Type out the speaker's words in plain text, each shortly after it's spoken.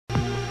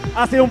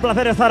Ha sido un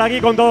placer estar aquí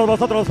con todos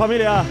vosotros,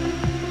 familia.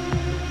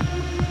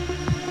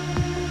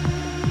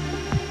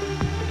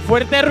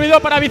 Fuerte ruido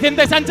para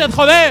Vicente Sánchez,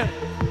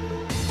 joder.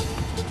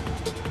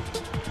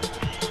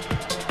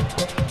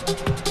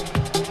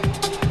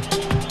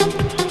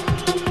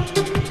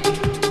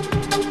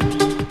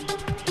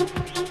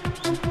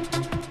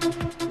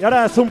 Y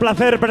ahora es un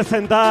placer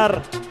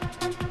presentar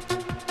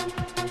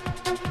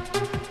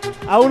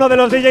a uno de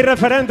los DJ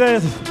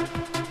referentes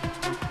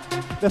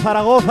de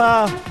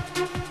Zaragoza,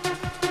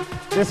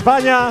 de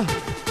España,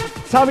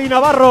 Xavi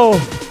Navarro.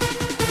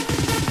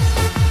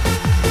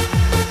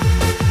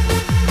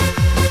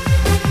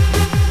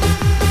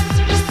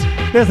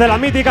 Desde la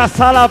mítica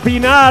Sala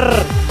Pinar.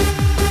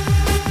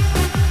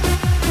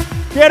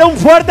 ¡Quiero un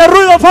fuerte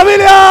ruido,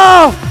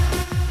 familia!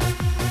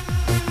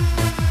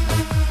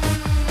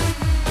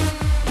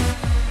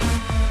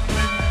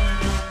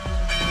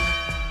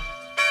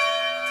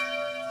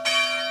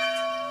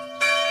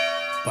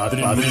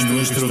 Padre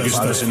nuestro que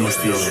estás en los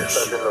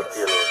cielos,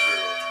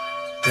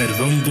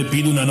 perdón te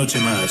pido una noche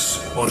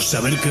más por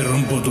saber que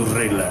rompo tus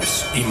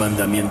reglas y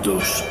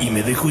mandamientos y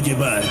me dejo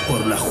llevar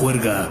por la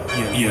juerga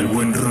y el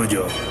buen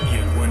rollo.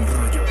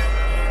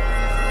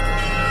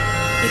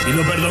 Te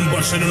pido perdón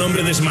por ser un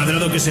hombre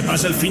desmadrado que se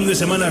pasa el fin de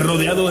semana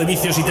rodeado de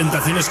vicios y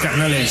tentaciones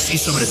carnales y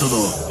sobre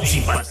todo,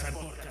 sin pasar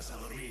por casa a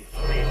dormir.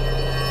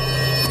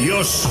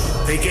 Dios,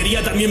 te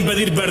quería también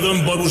pedir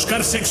perdón por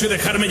buscar sexo y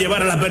dejarme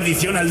llevar a la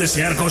perdición al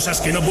desear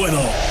cosas que no puedo.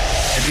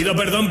 Te pido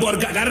perdón por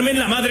cagarme en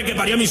la madre que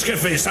parió a mis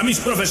jefes, a mis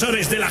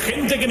profesores, de la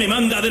gente que me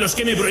manda, de los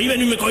que me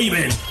prohíben y me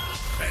cohíben.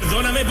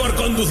 Perdóname por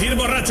conducir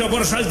borracho,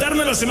 por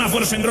saltarme los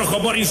semáforos en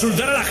rojo, por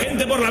insultar a la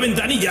gente por la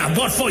ventanilla,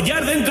 por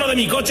follar dentro de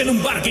mi coche en un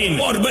parking,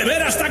 por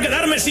beber hasta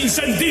quedarme sin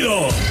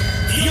sentido.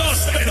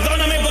 Dios,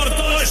 perdóname por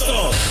todo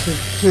esto.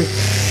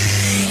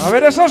 ¡A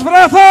ver esos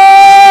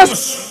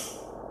brazos!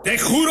 Te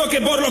juro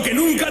que por lo que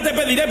nunca te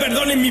pediré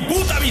perdón en mi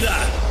puta vida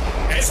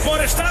es por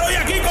estar hoy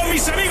aquí con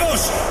mis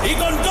amigos y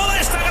con toda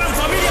esta gran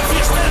familia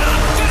fiestera.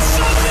 ¡Que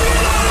son mi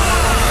vida!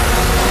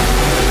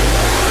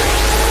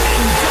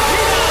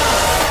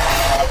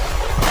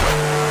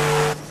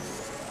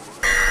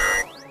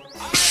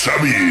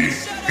 Xavi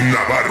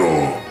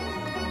Navarro.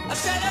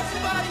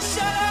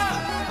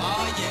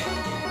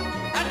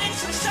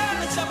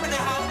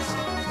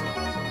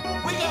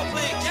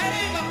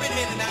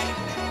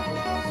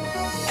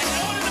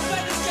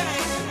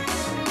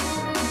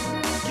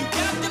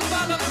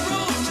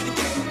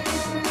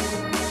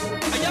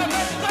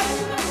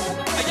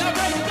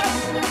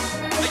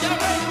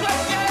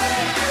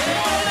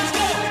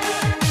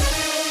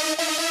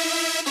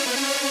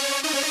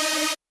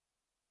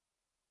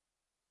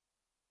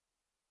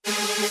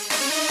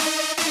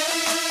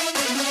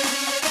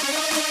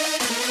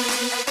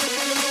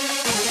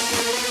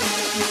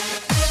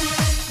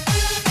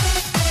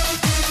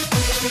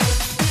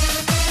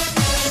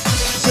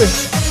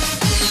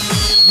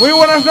 Muy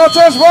buenas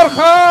noches,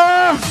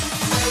 Borja.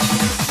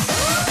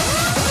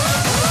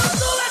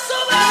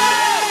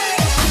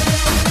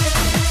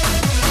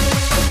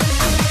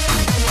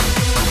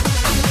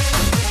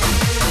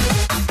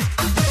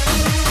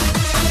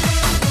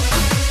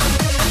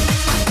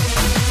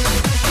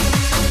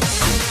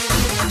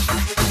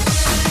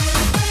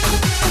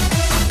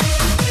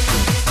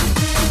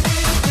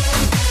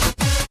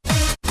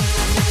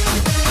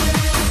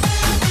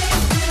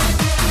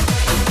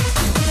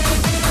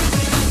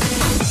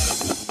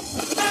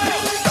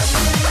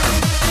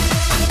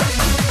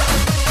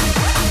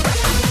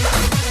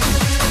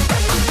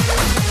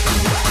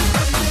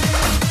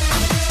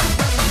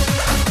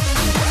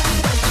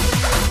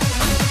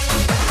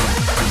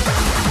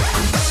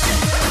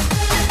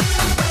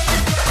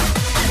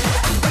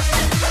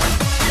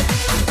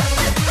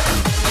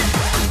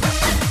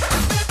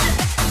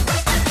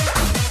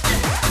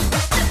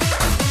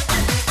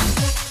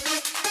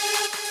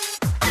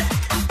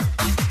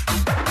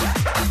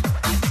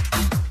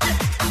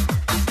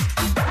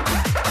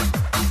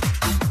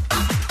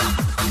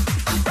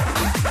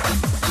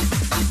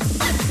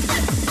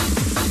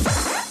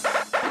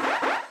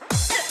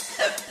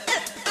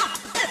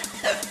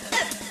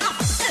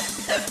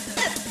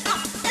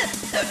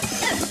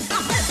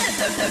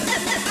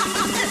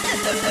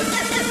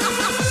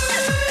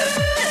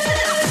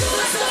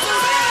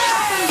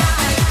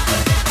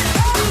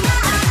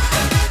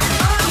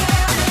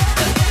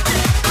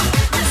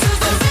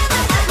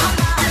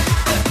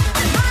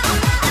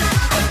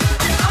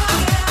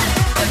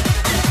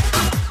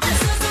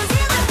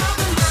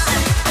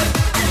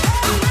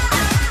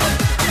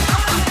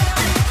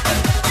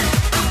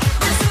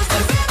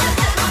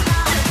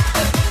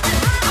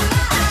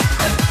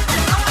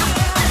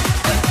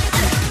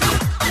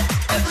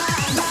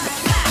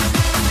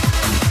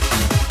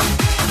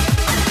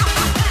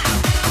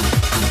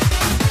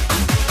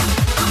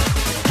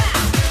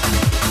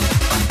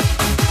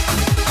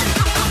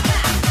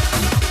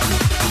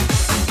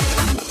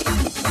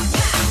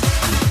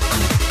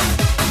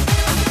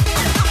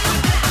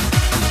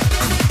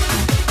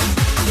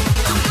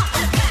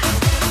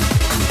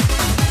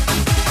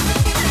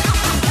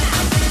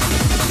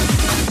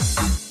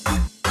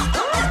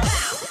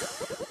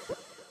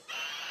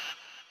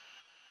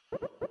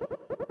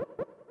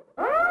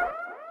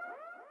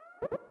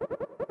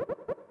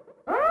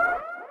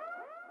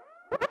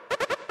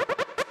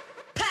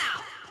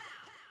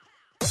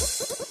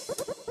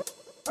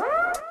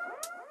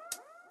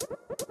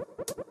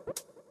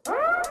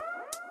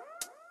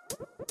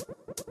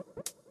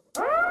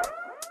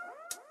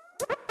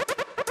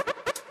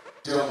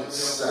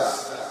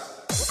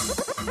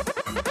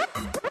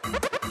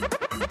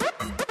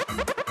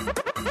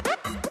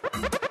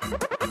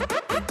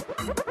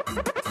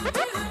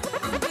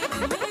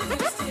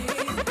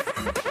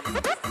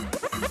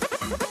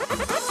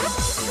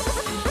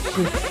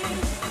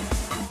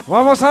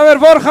 Vamos a ver,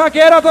 Borja,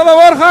 quiera todo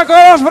Borja con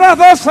los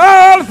brazos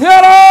al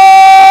cielo.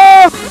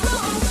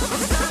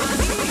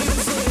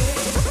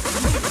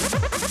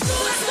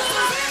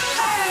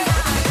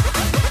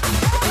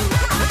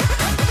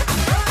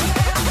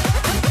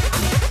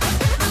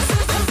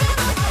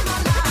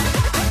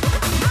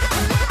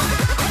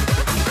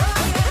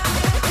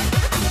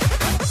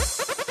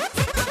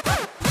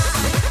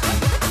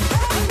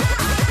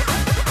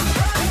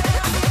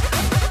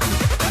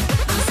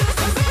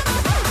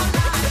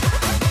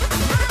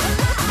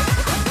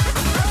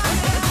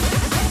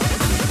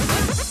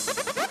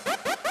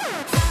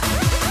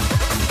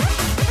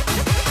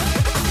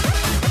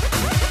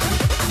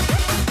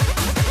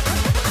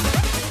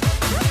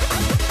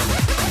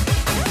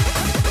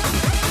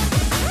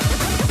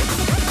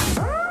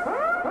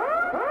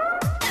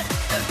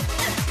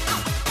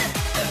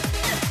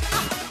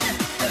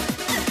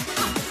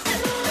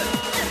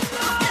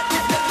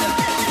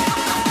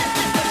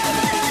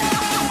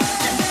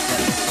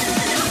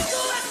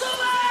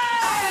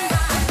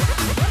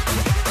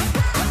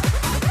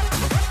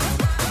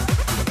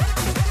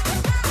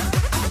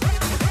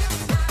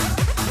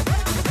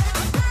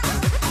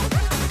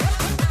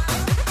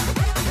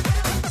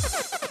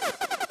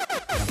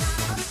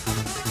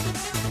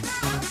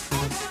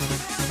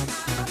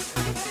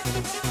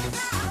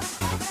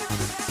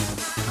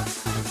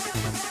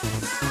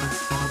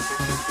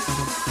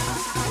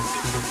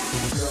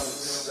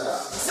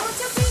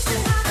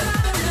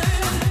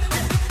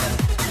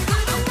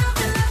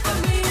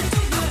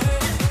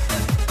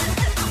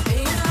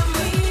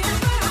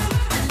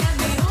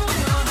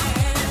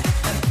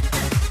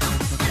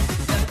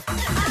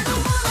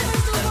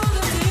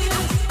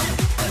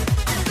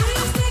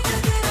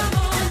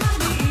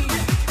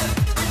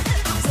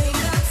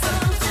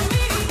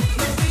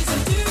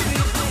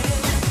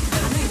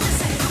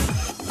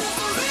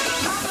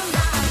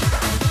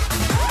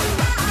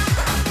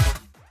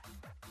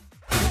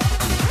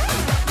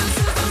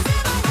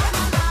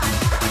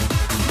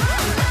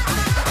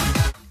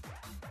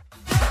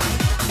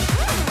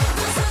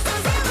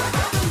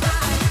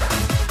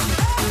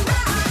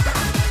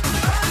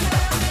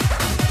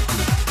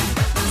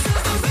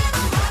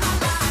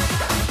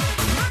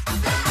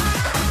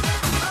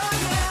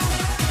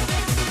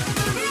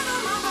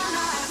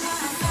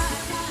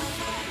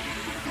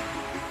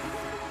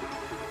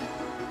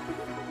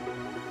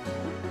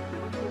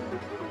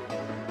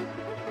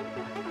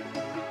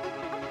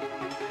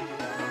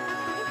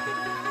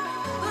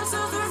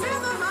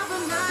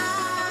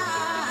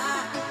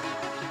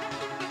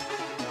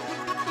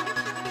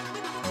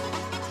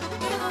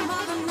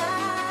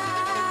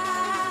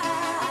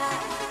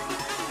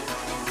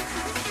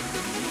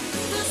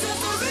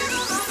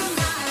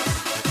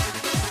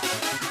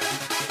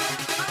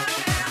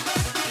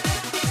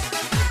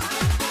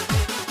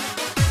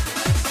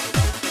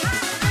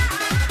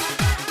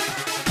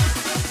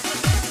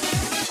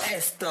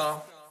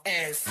 Esto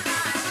es...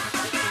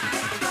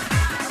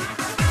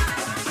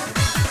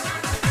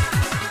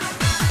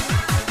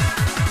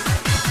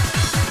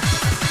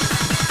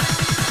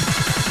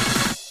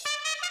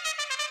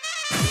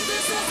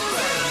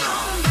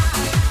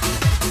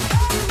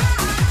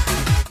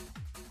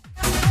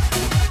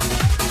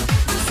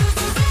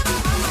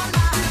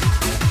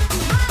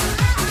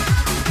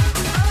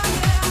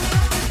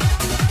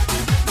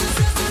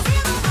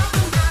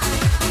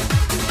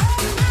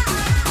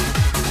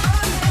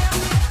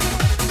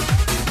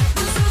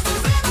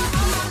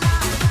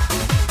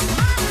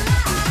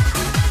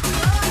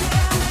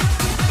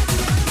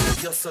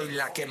 Soy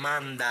la que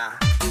manda.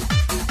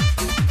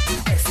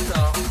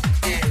 Esto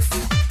es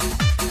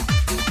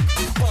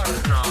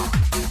porno.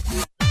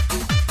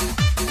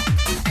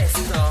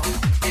 Esto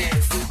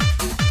es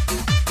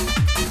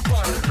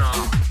porno.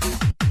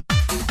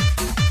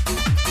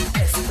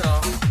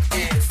 Esto es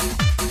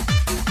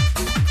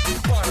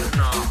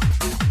porno.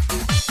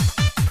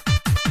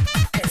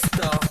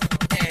 Esto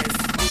es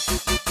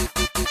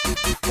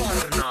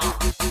porno.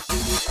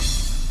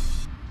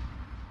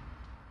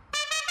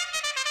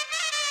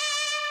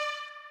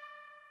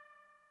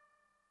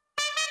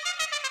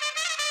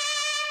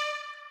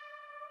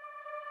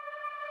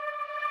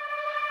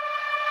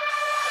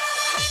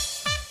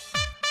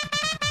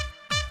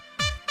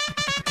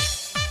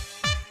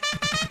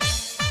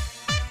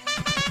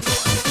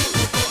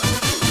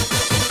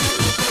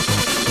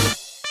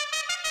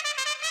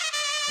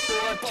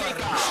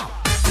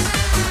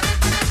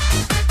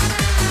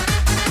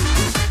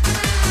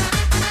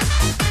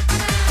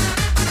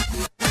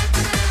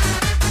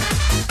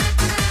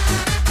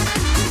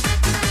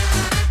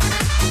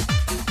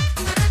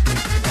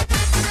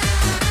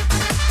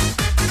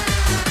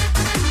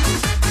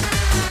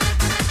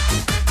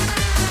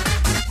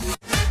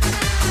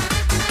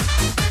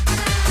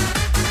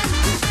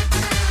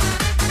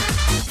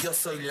 Yo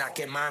soy la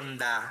que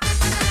manda.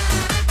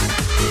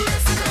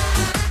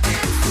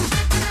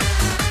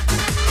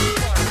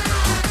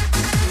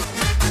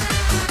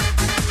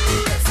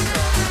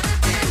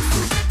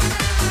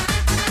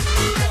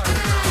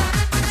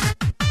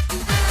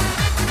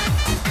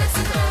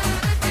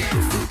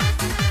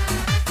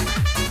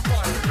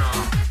 Porno.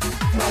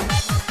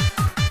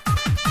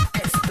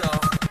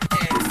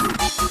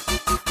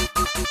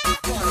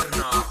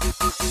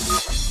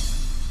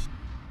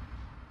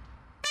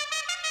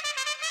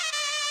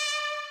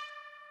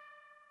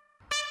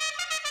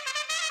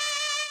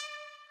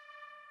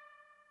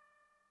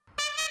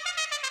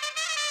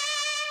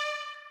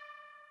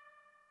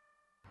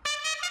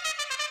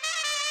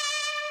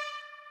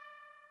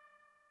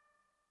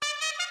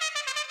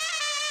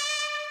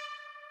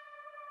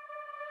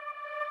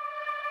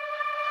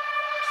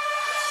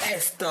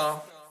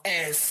 Esto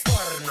es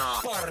porno,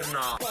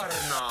 porno,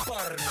 porno,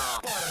 porno,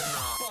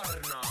 porno,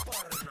 porno,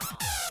 porno.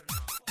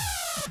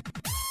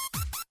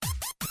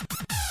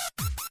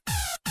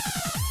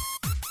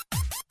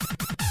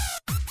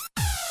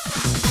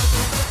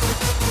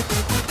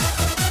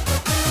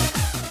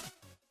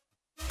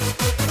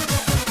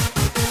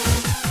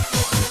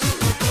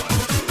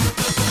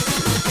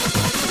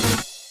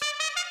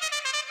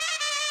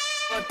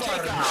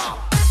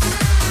 Porno.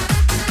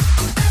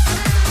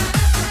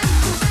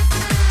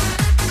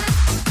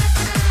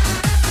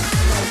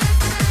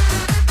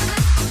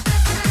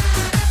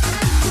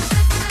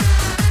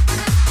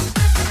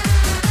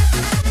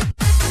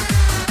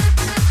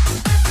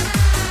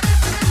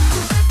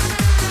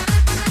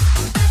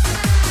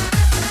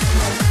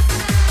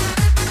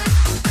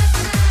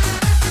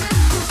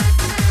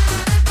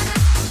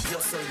 Yo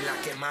soy la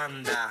que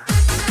manda.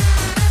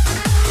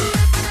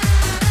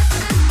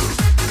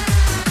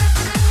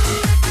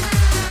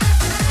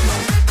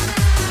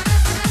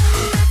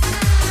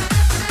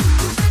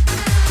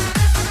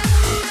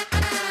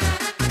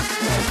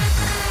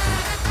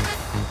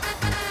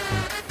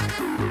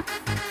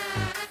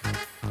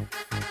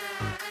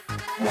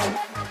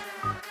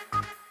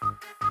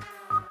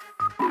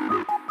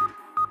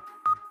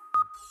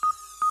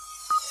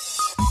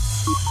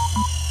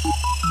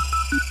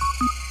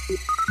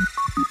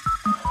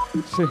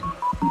 Sí.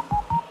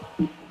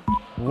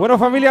 Bueno,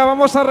 familia,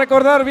 vamos a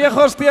recordar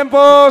viejos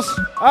tiempos.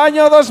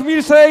 Año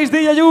 2006,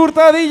 DJ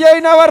Hurta,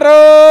 DJ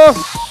Navarro.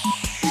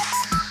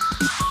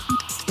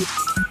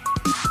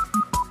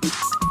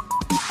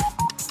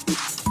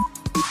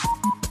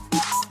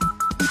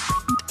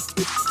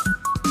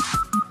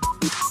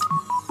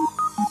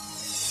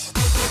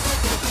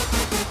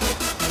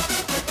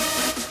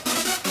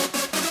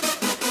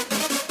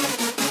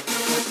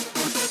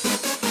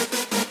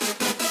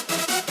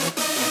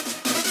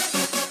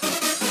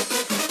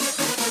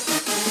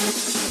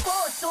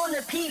 Force on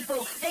the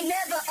people, they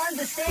never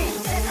understand.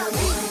 That's how we,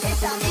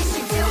 it's our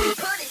mission till we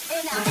put it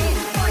in our hands.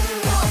 Push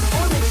force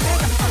on the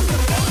trigger,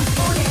 aim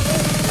for the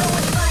head. So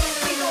it's fire,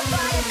 we gon'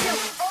 fire till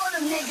all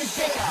them niggas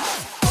dead.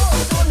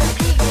 Force on the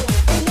people,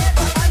 they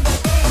never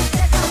understand.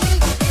 That's how we,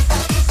 it's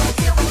our mission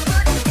till we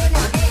put it in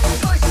our hands.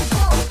 Push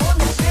force on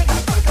the trigger,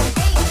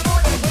 aim for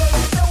the head.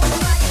 So it's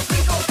fire, we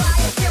gon'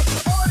 fire till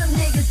all them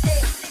niggas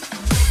dead.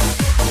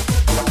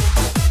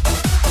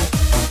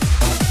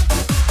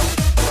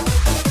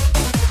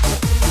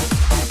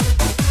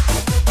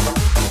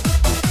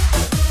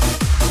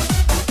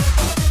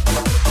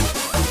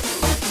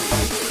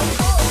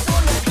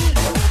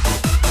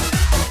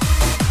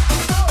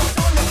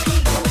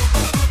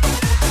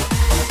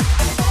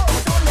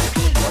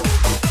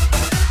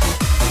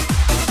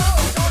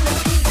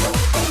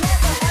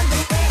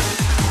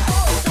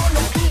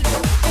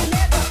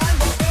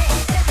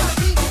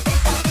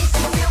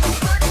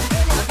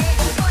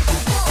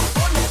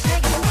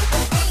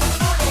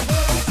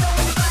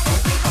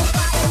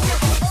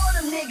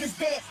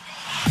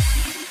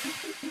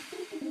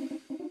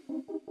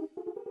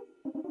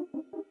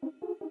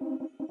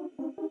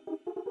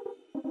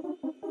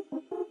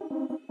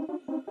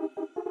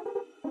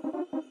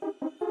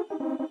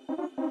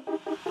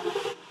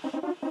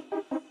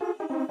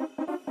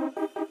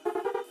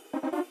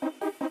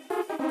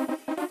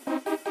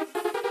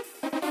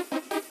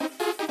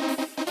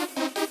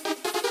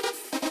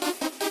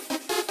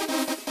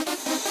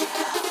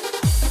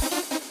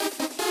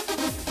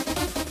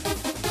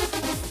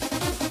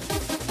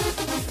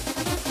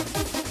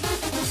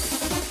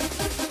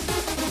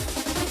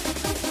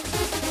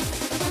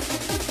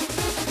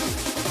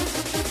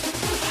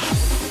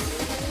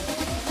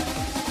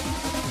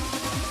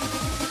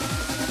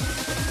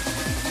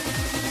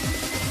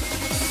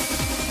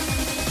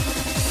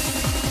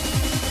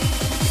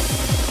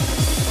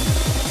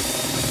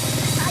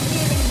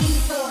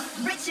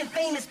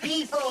 Famous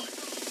people.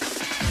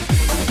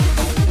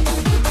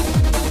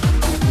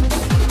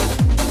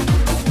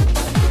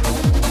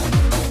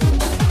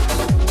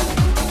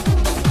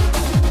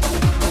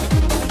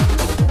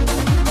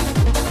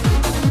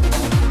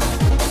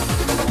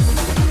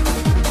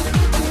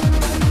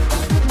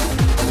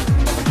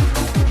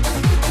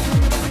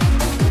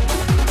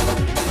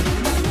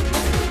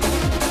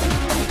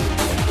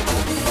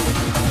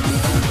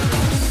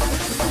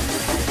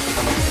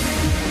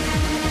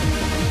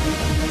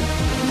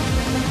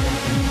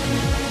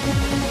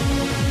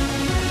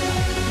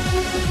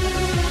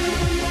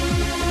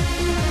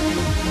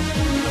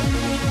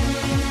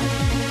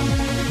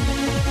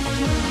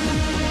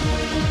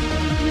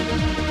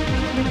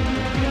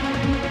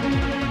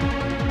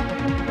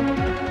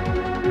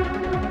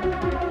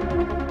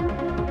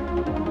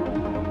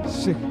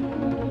 Sí.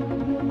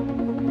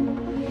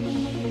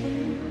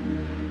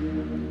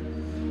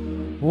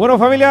 Bueno,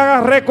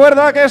 familia,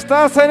 recuerda que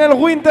estás en el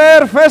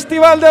Winter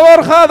Festival de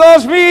Borja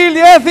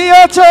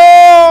 2018.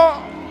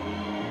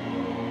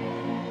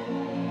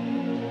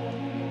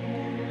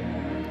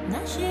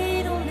 Sí.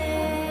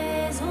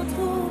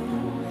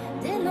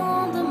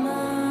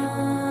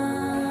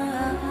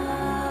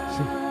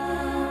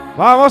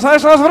 Vamos a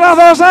esos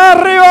brazos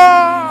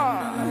arriba.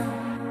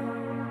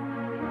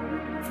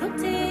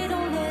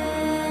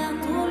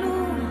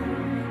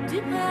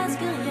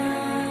 presque rien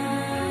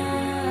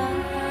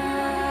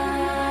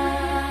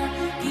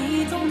qui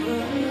tendre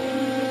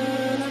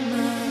la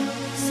main.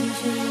 Si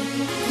j'ai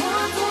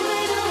moins tombé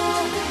de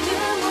haut, que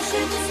mon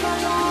chute soit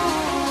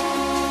lente,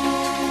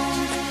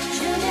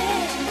 je n'ai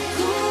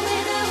trouvé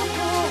de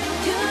repos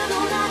que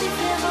dans la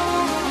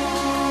différence.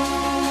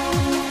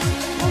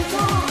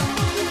 Pourtant,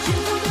 je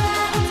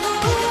voudrais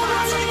retrouver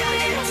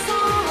mon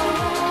sang.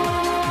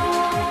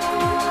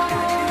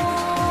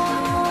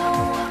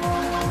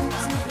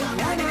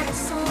 La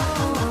naissance,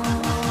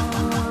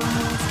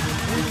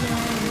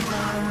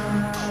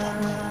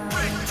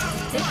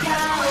 c'est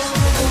chaos.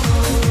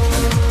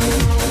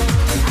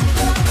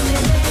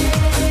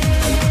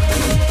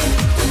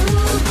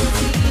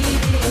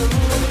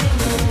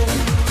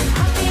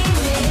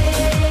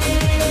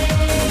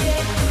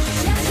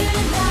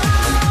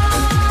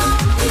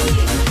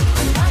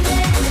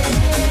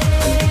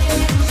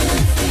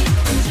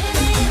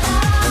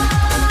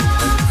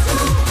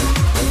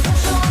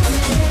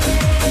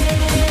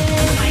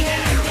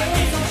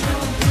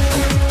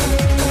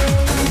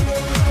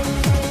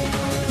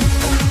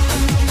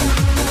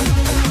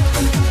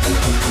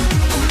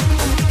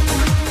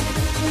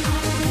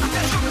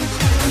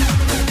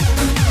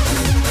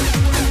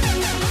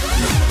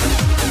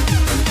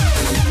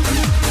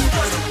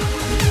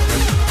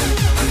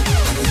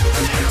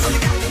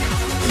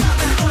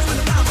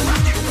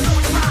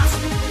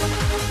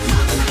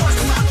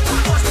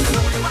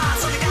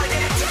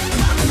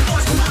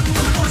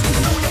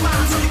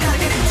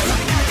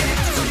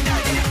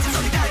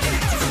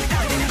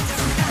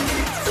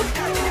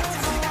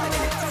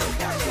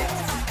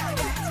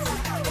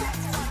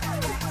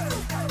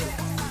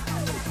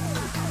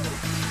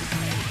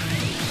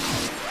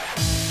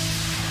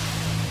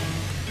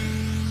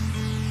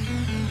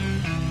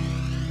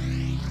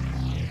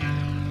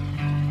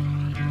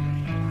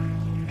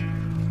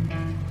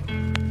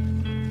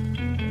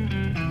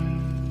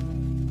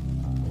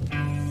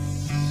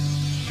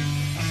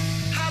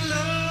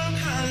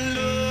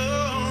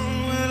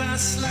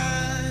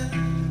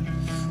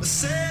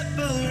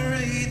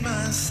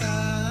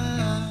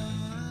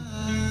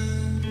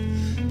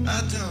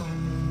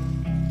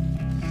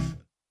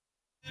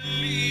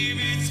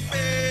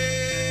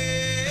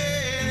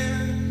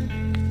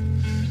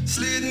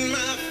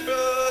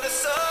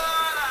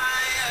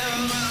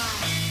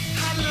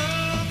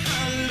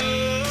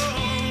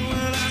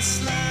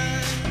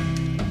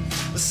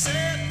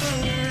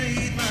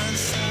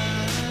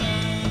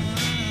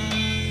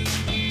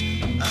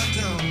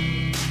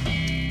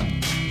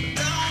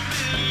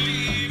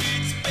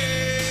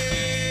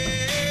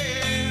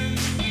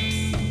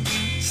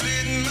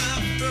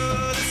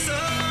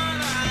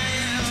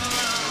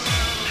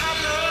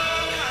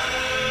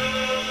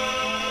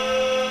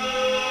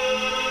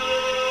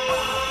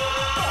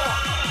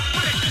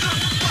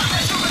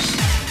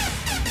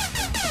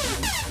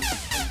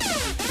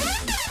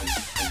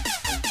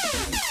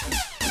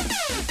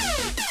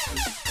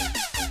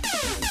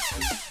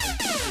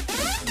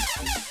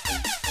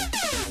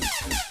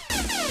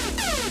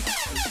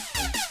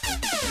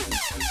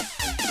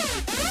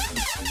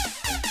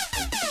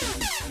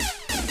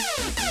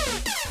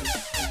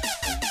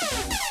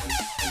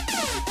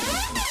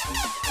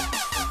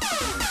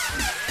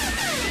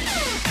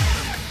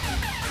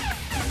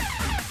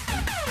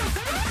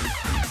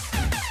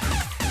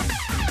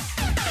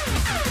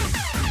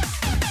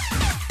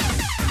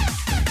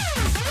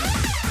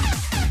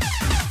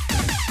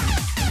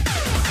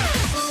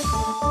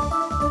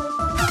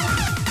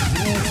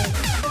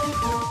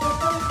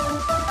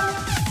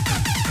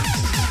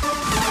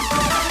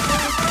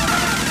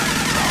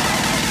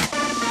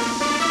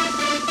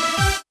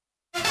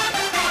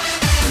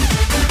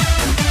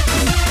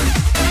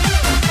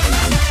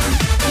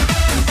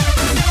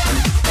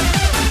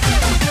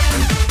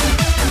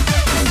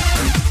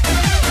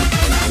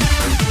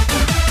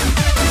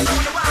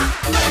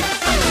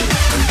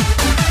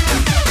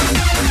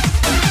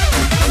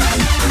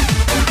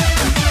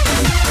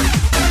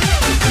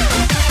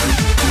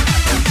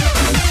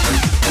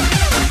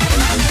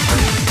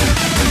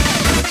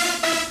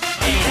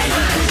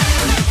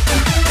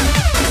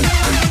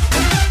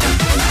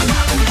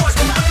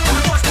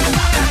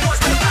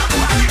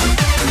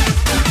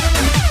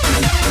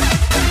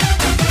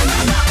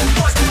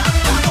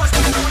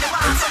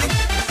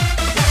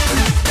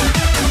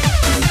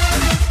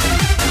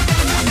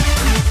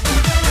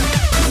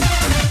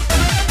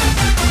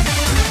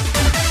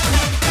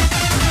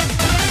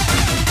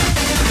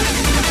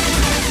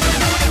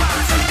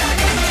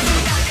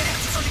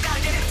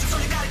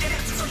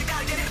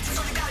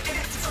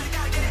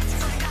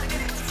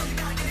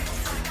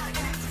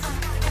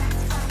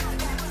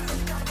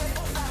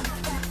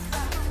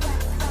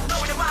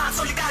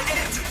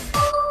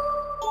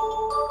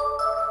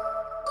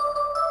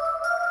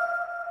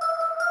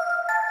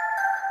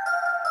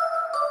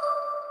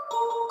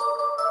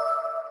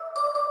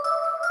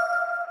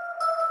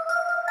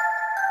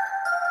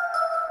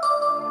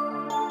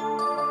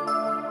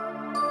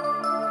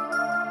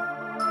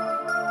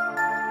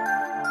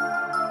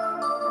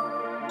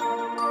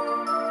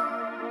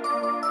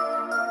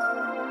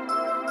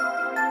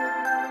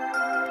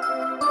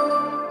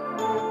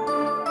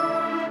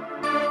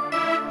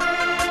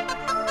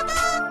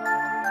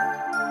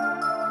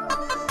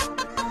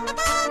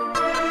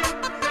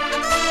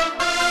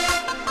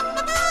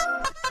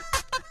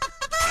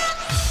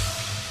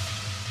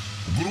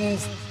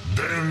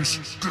 Dance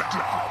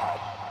Club.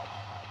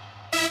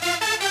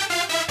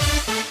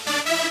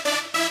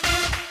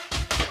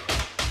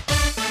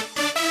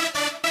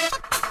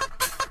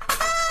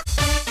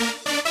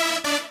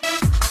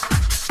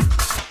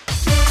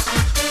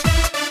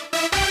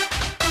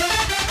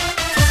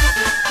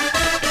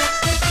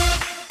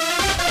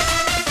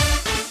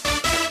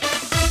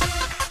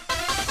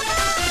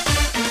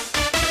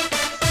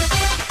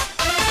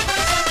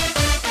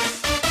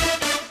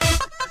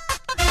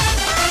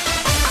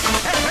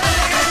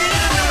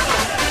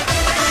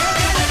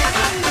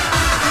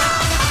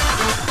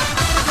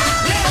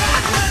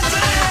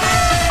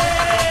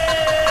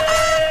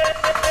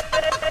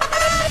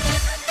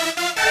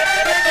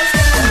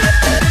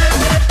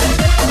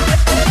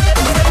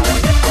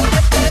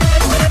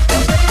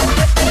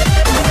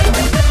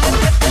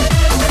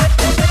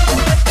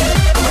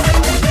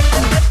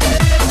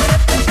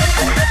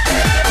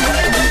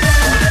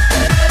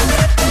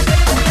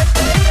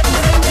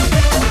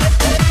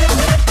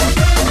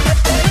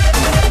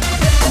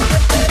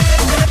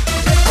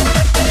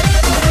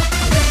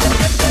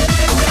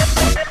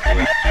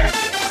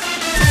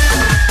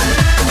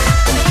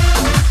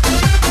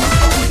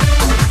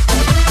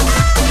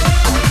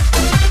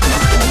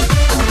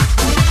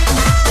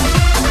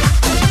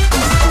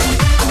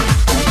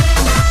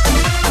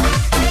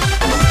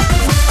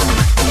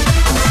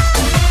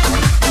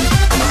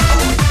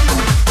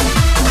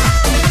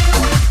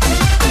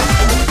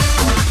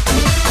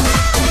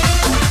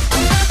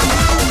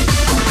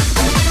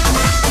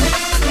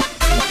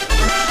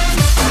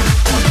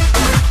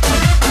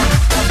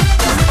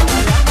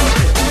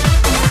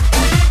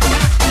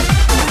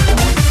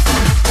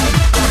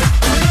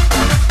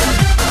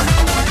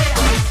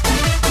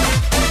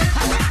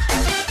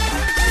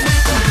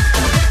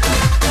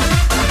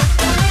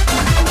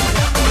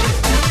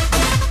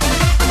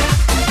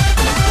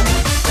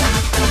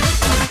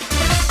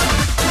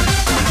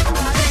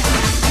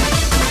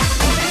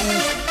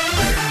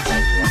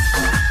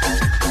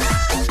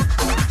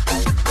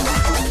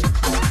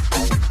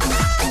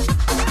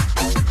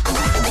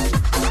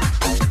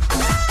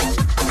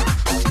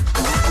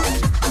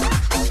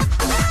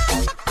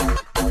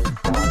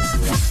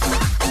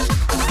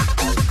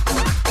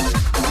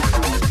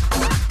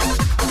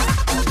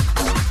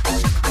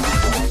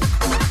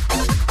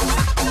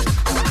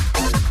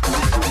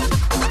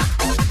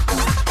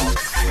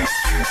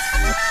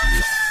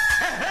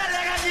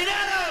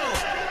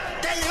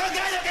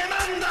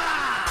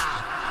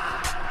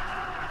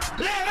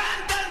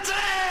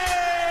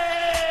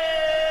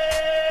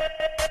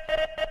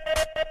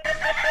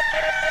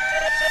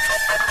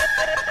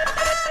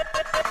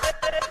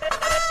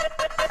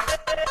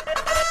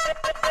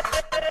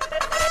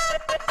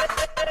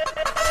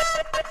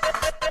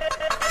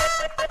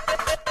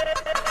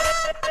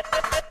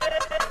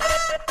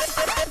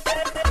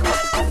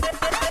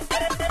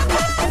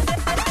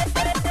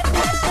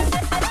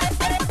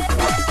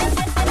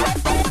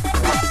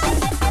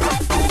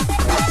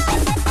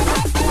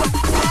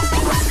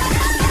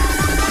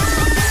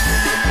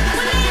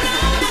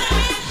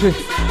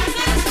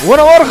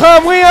 Bueno,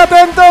 Borja, muy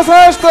atentos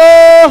a esto.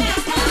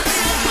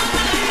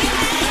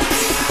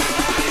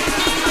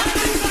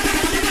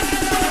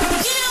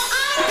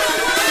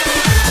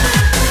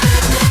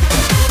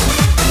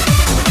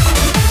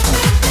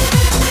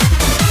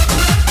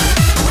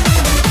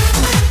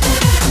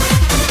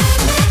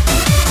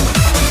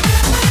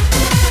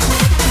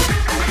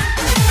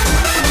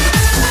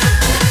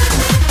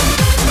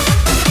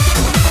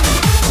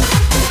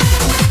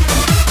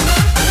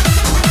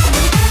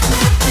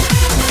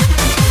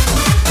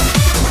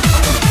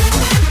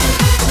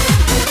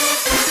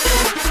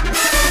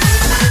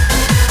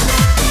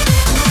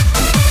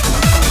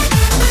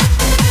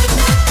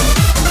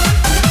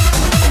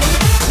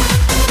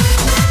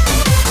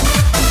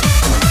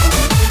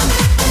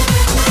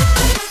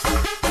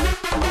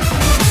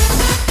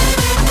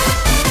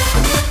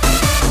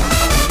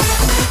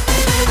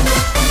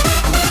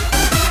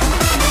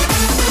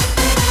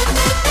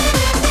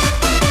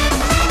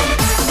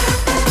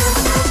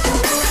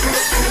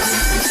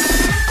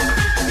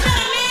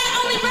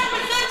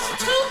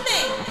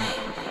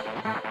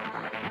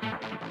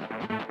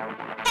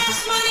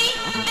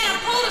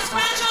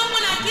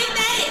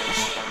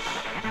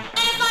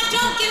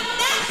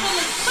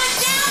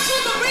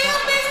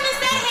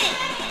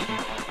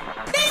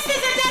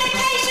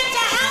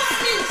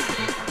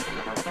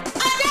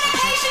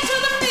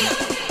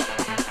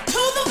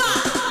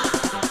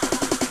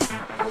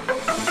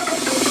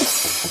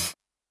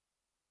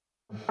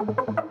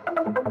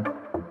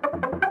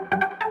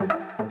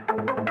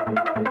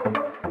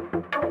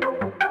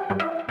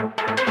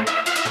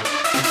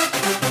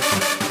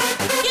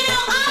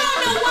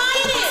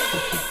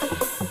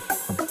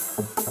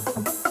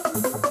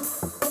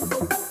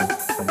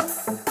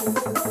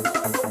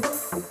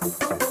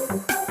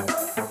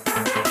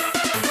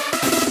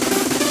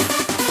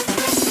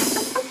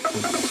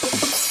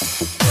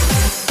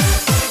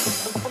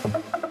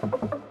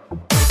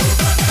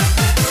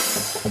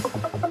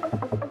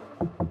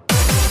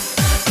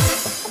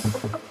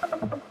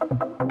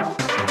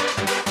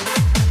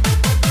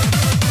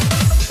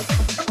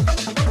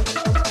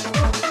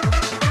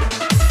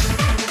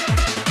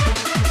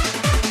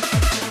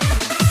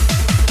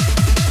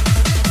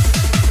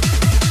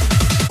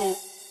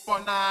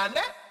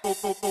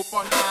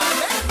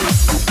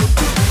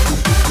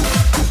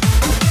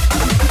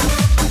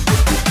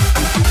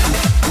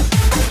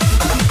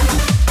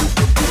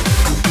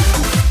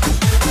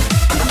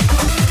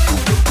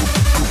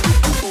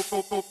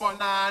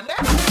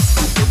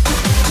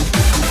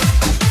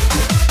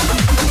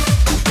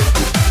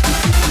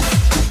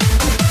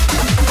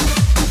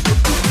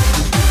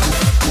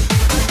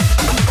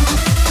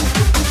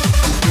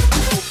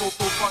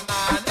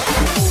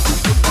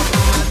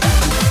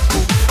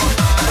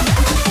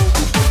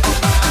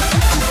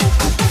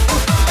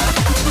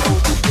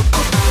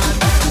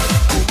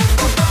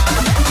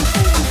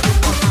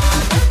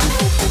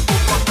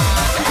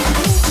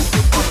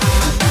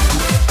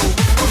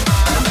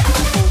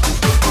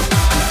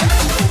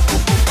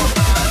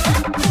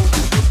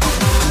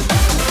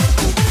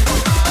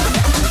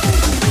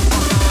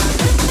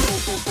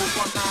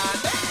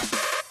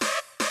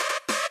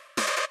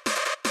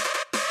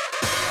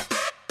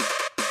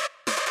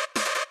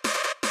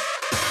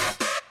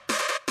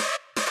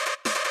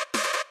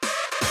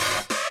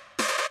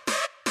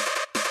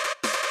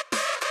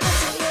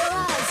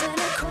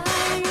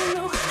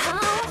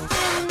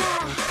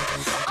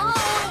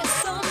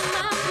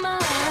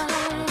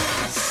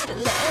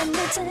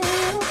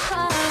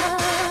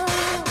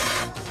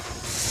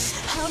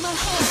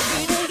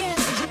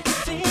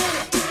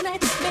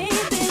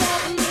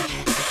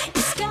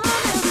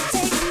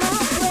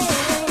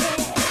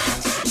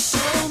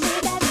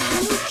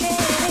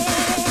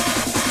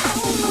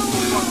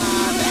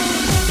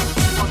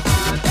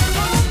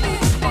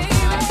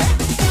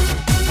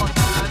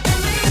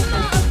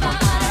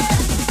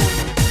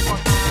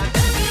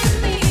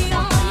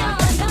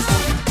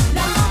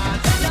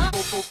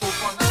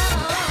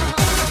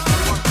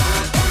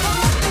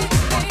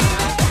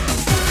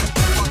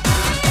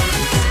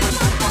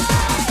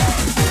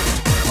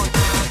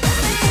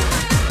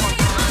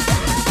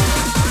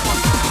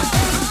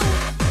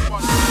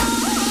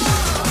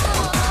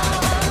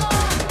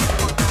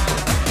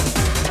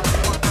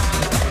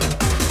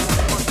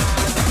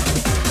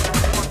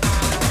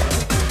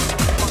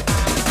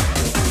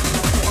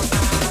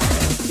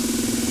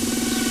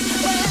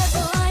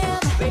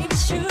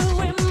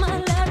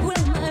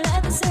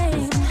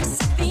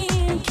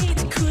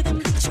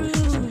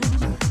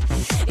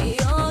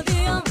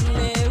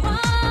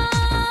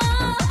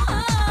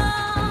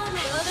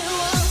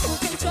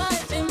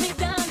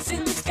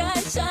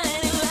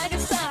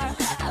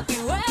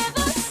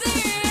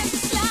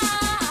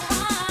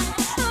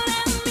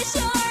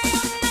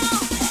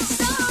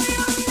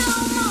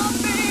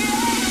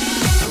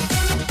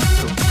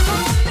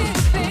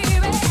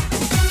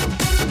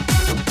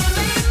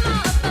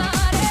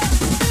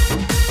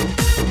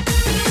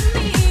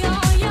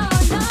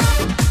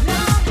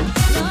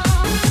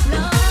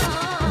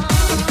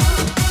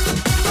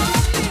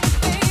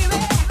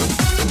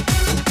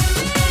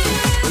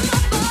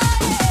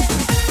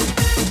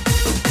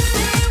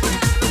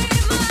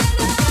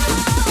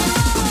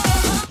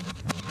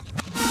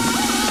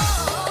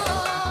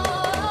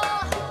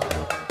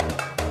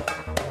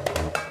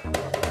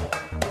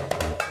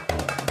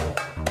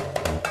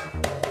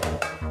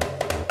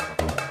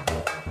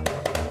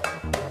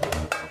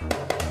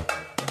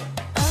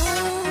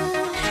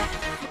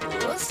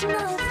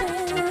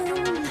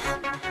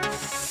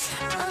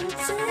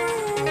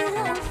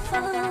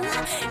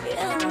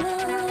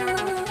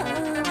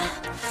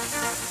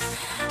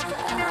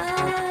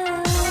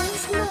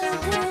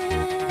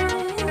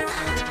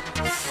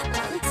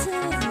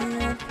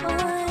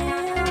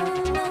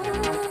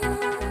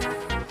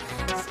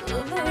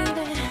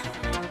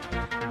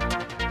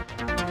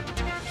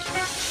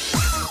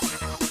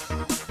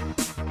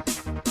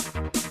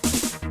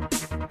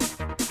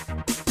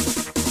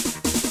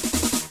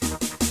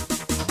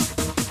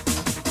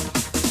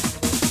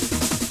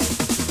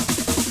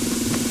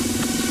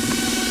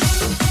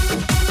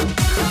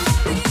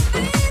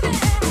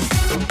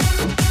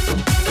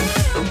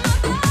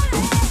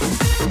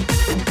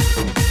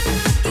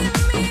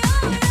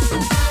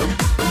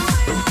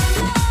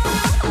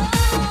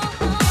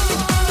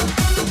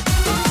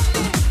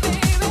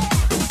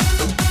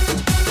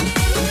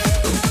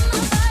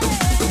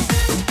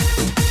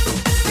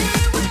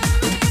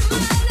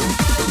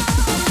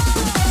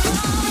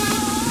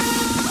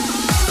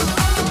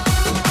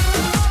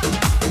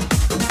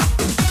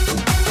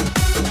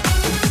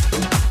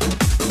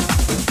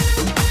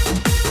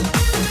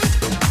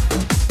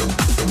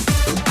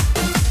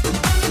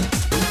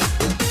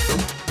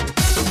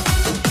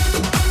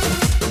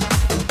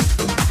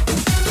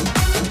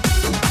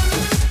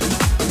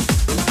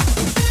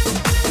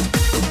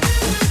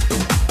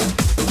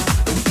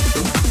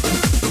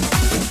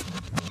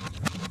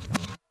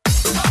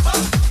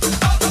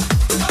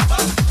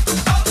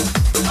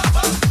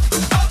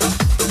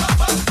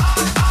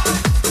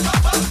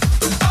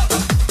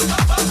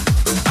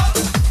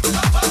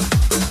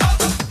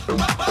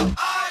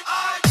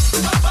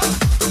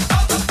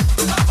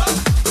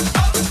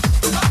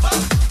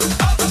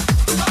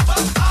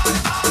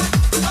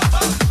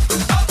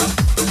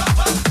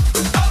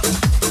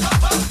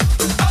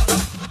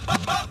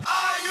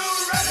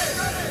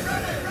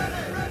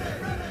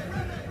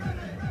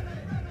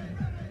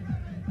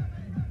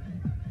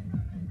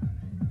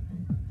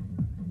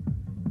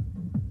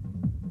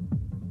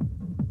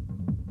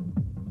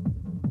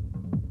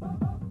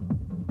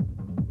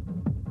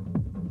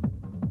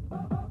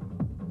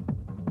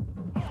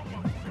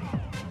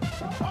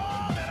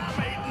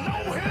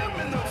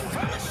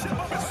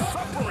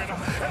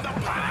 and the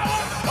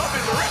power of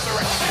his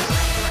resurrection.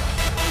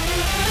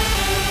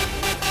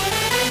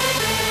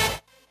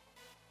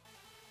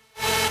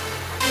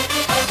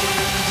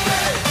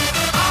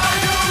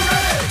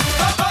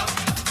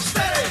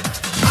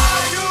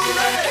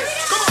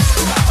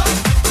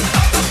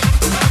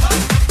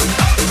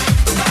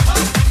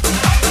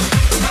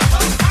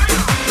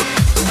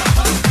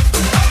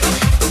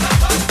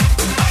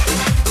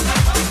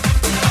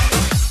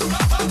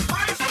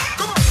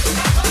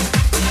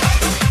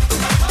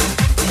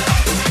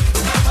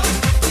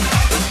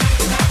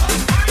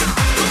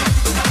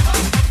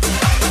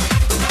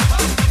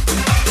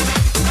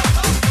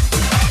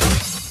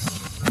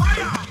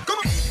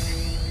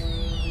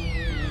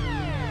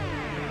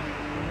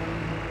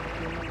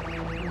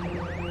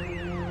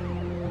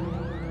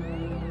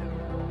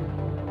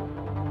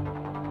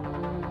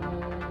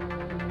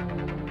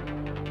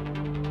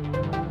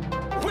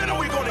 When are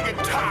we going to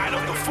get tired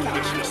of the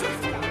foolishness?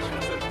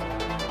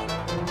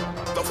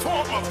 The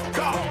form of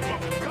God,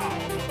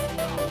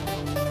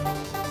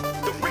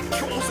 the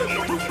rituals and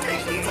the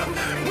routines.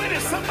 When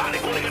is somebody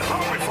going to get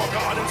hungry for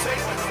God and say,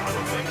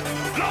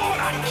 Lord,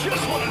 I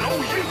just want to know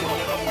you.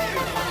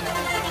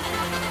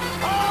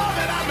 Oh,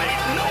 that I may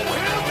know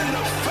him in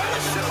the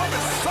fellowship of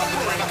his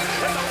suffering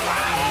and the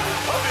power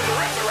of his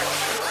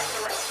resurrection.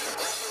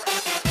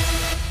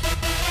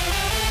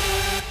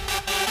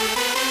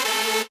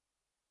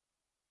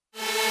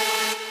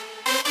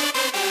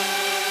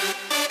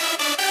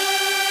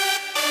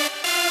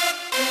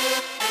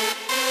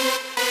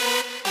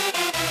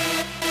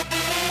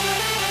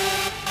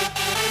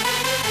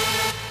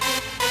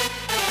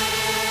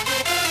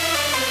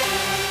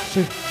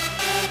 Sí.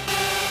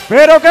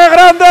 ¡Pero qué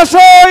grande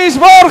sois,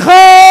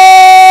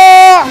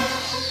 Borja!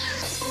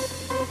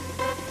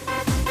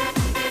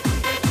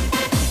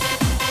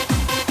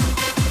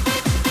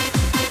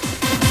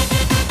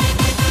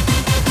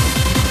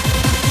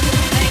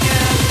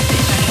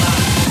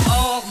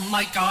 Oh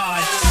my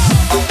God.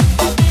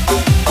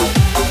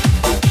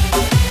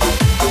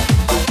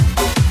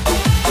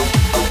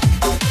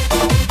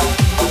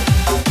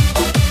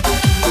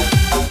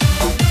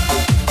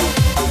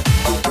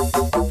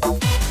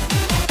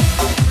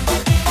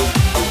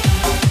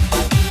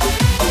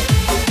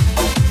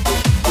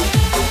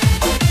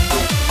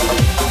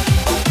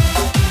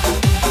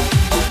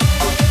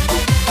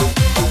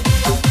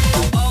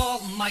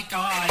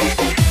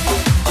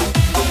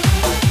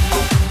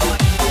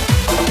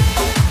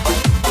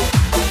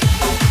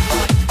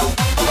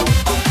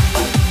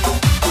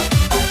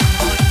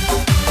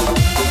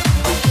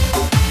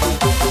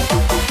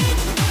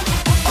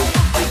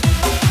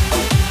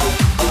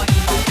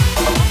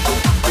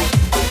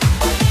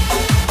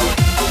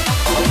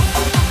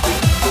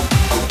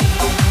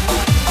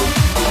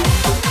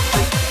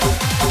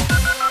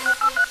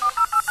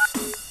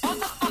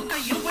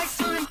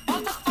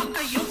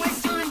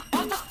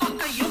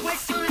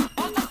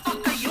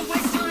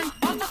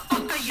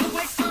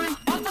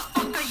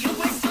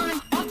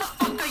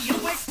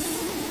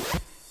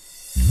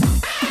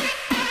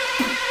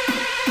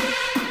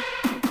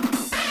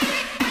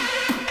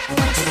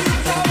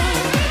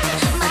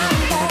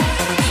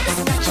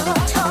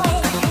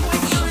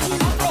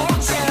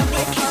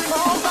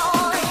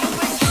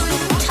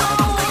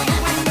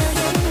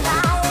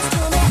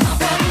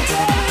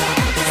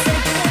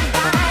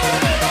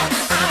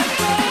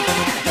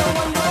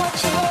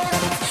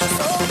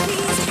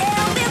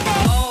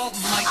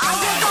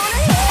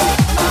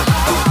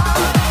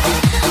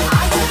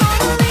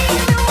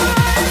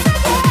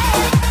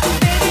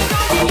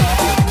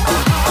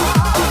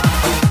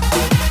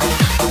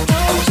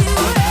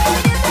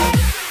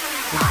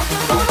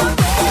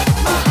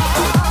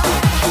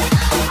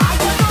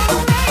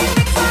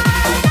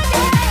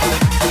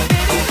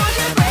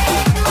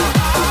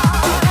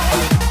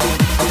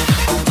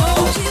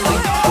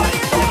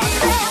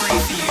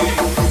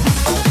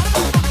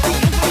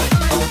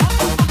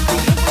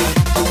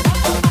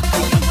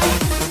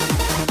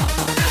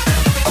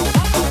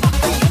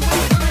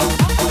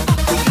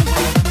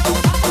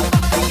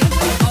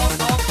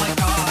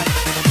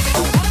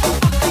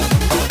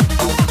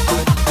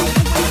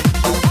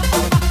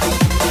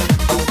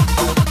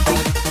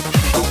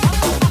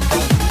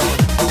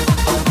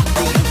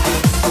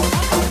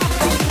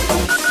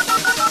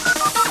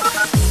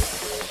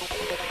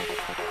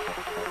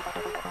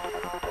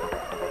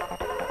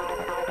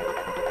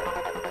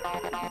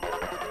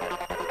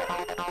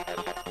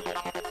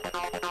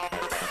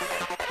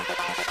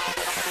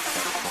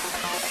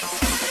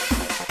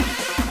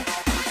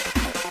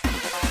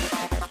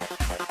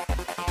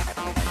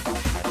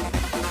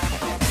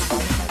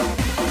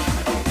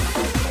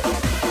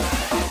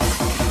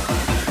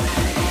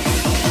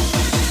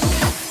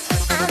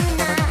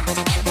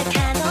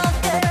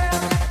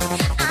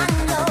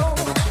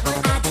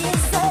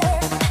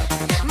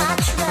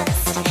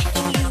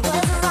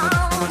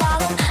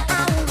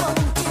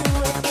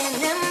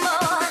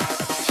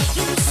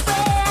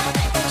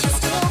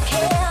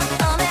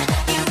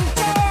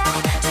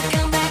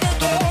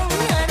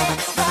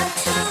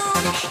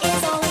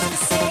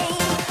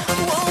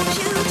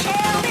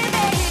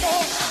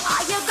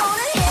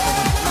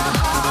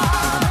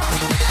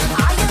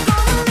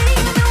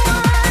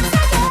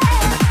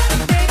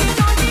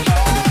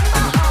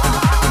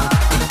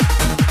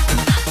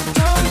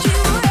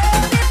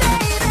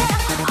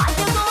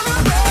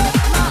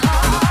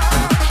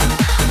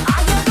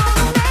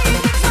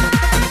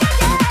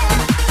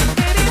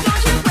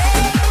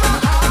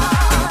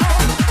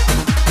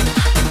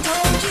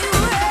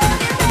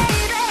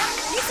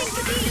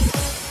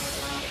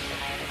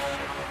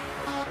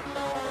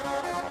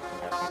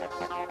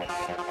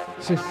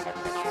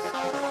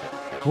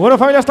 Bueno,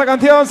 familia, esta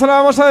canción se la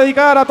vamos a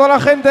dedicar a toda la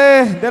gente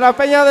de la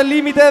Peña del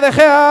Límite de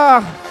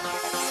Gea.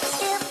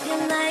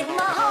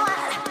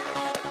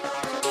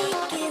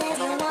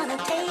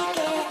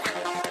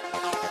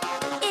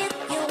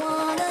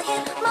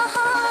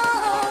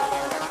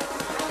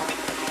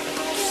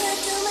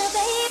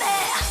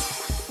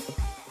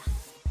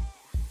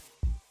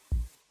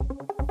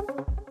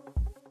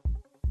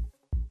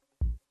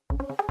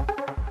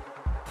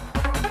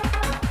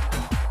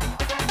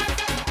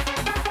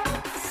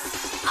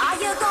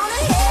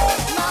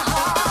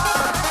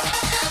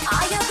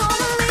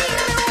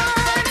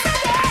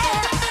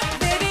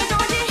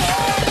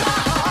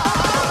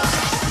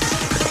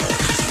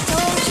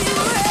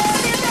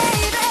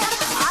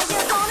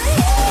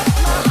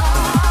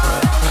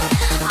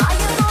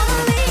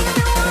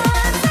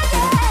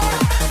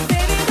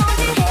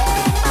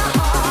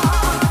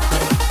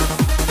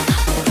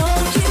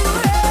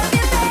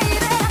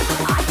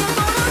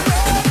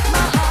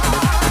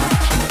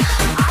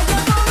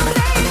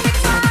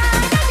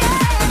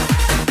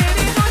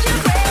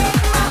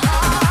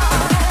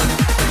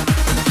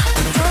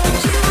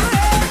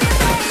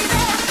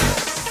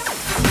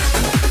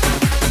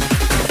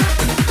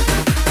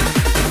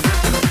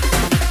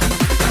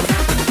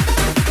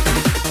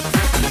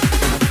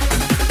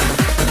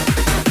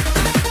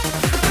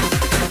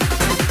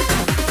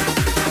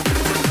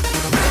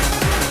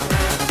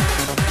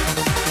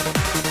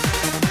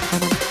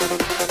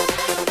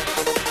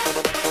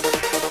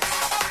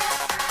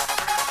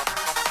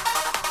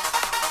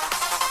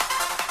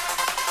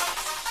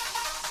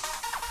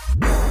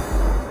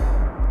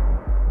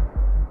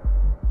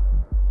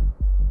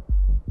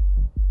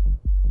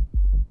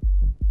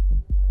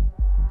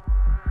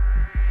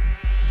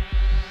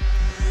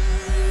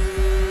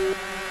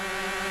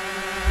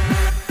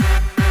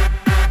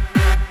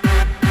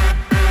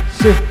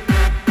 Sí.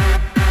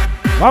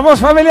 Vamos,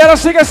 familia, ahora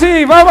sí que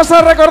sí. Vamos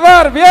a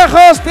recordar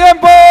viejos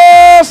tiempos.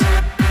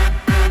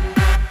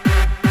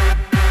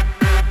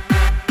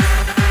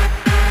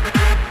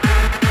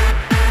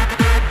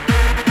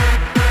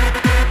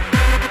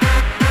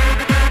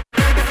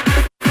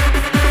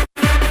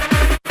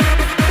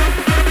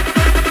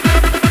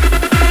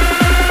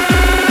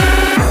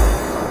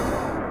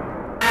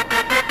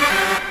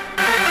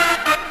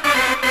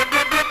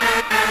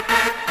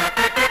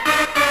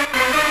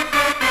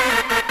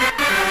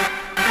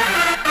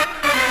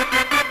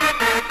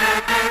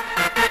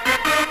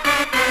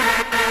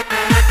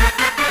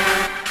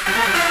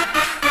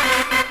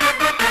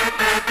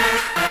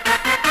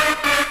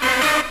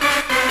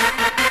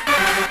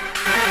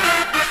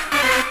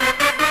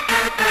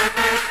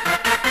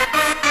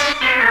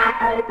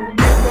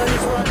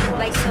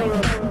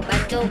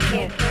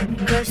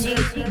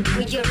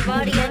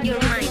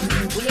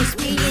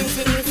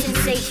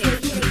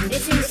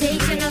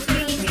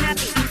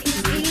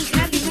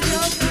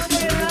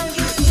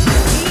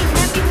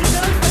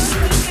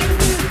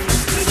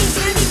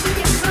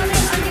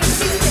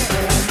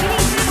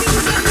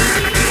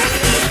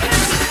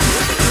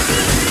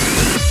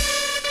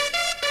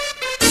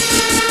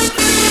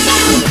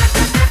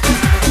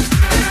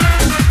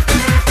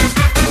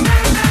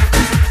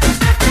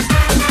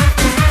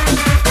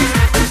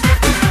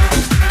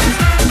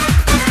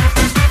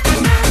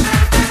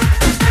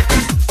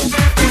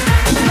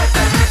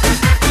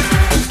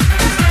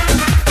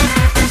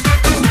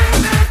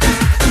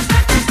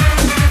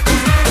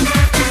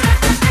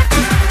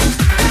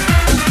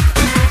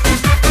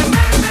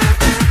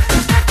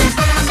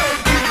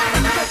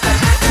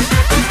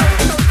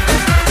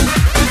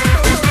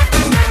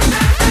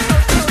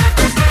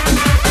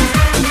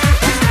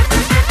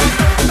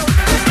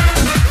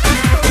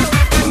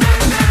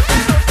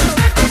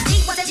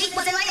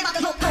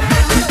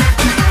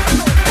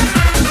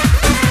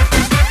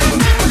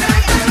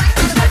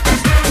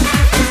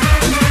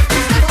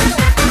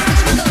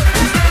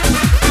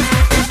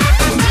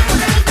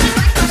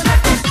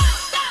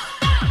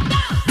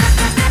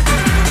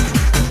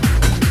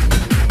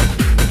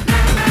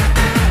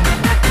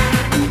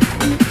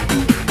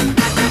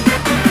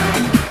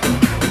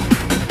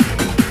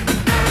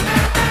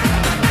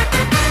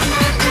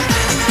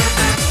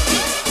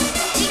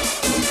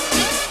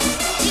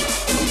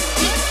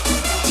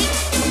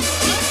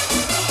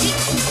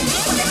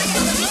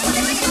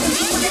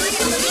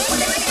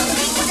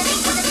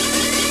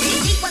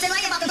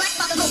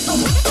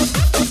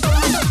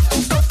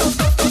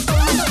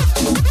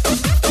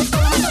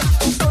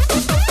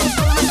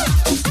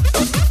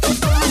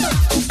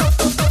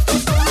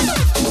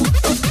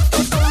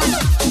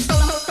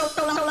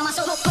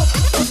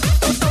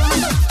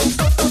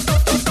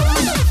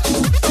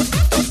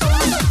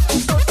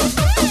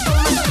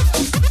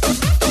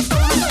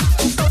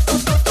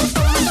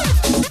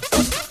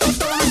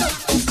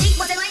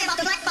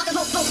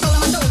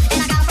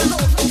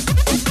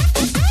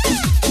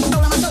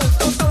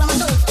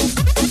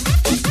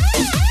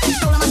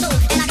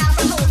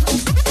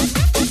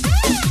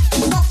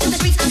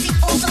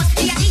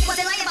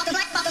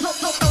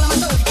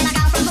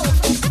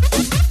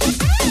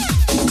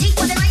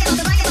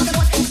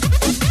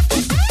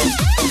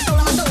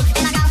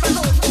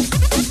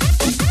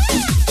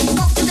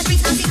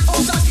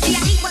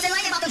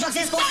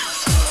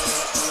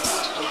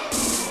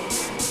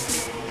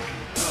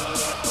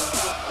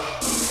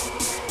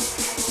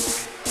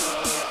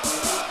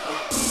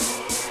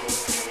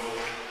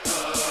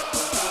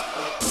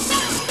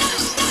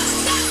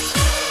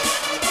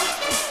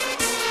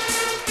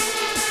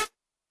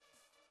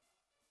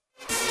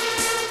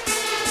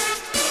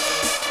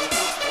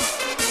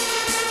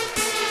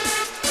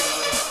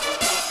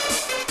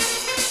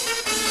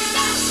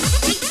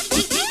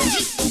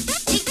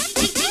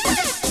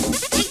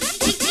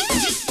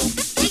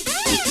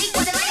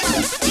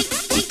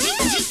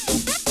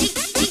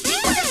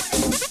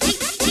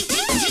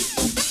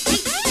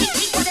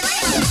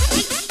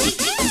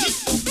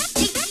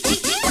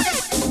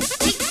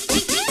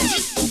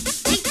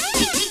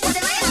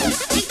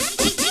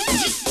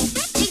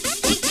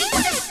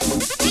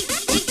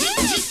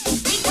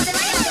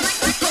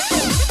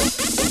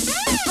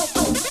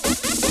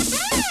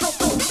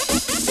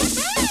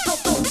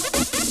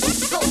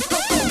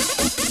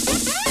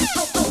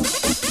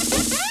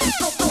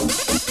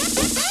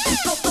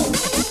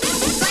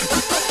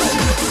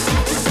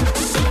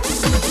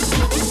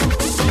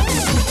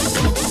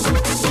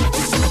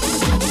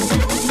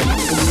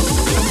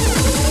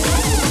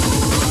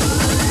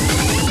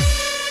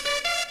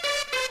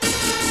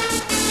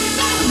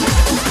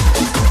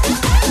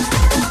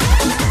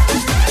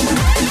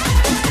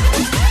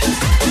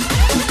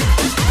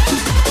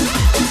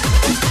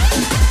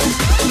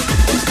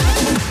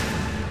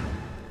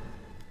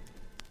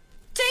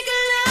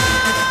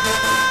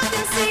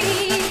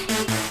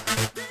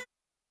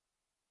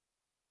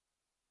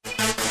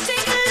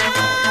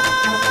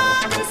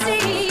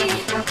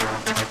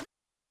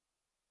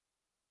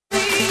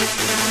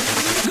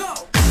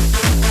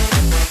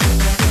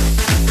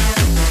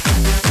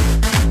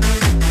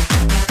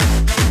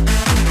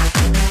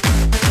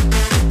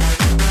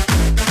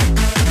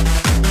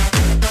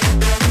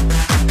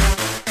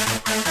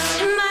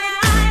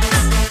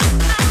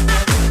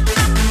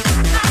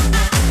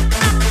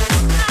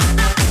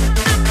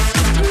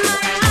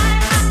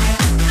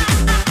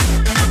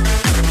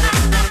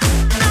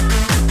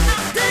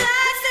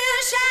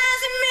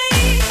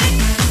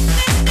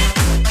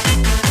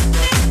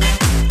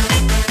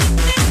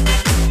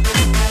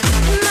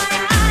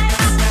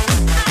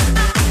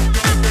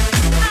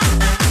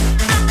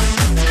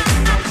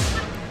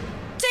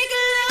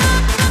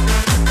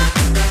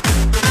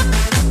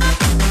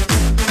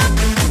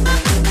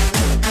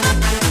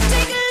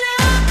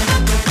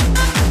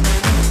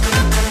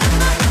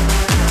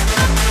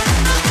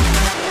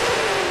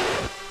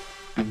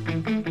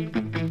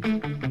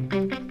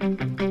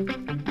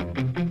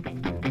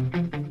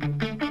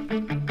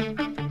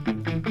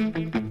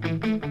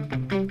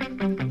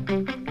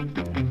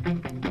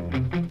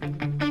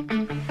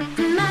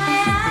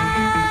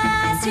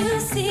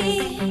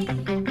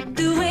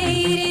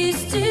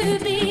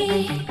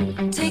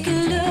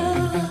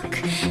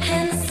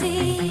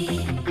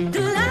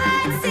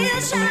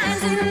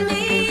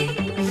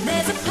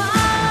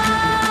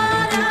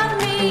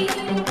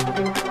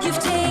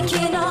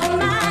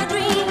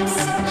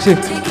 Sí.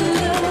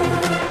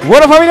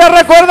 Bueno, familia,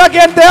 recuerda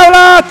quién te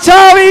habla,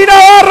 Xavi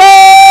Navarro.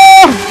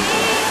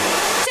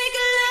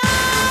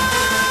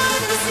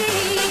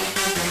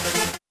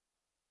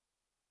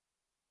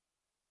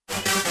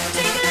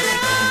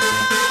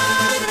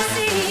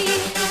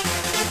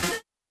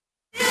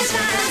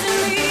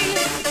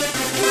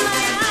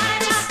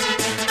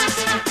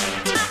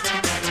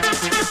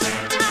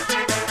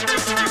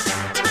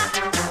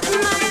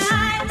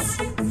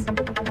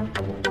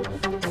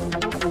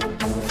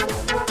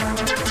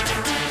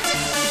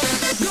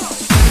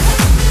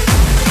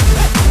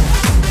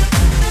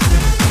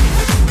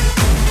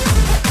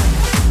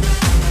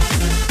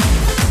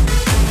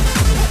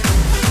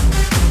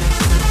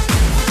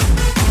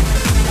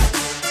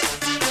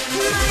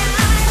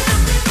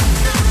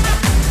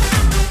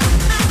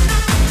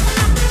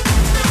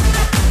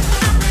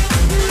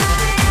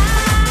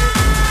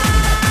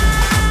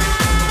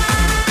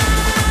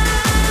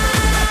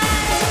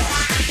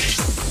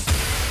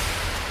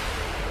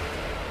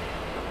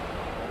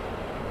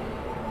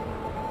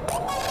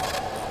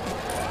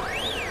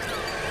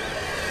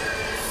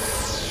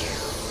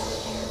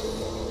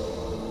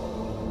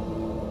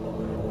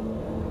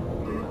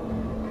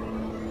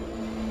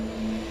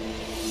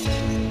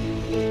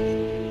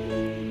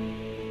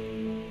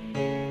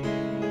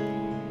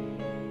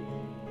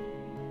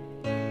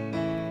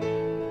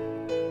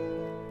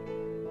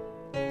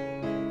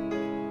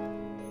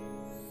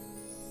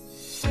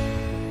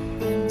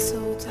 I'm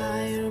so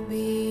tired of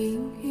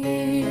being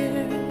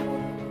here,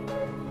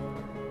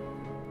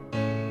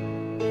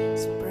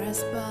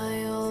 suppressed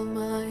by all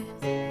my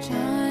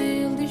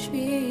childish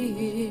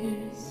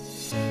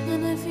fears.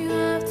 And if you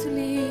have to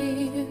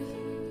leave,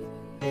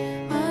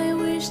 I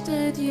wish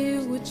that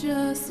you would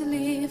just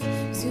leave,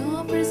 'cause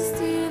your presence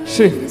still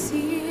Sí. is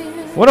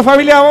here. Bueno,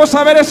 familia, vamos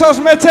a ver esos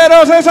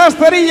mecheros, esas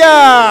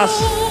cerillas.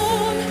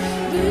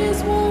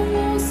 This one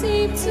won't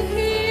seem to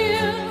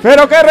hear.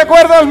 Pero qué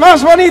recuerdos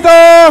más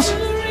bonitos.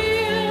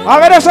 A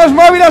ver esos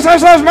móviles,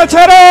 esos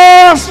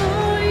mecheros.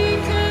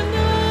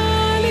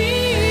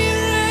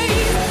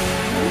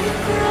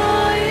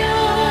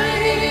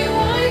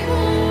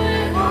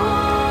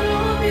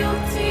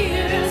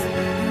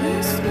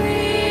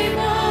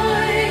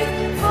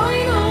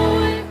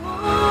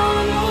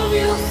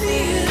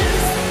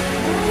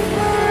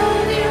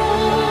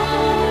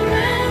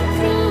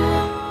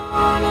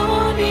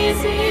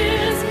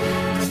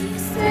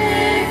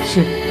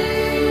 Sí.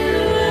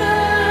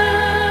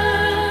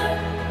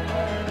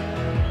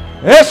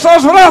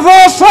 ¡Esos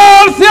brazos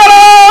al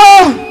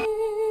cielo!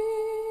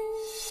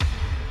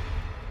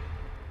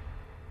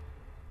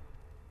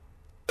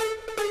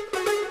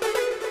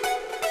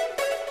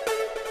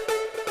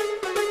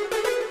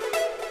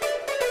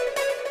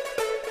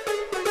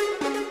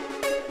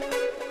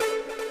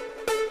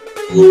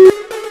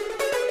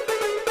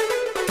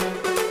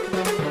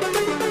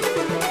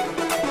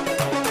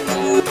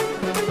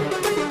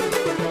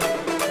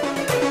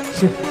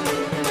 Sí.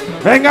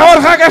 Venga,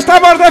 Borja, que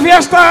estamos de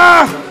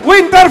fiesta.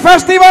 Winter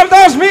Festival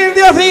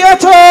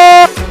 2018.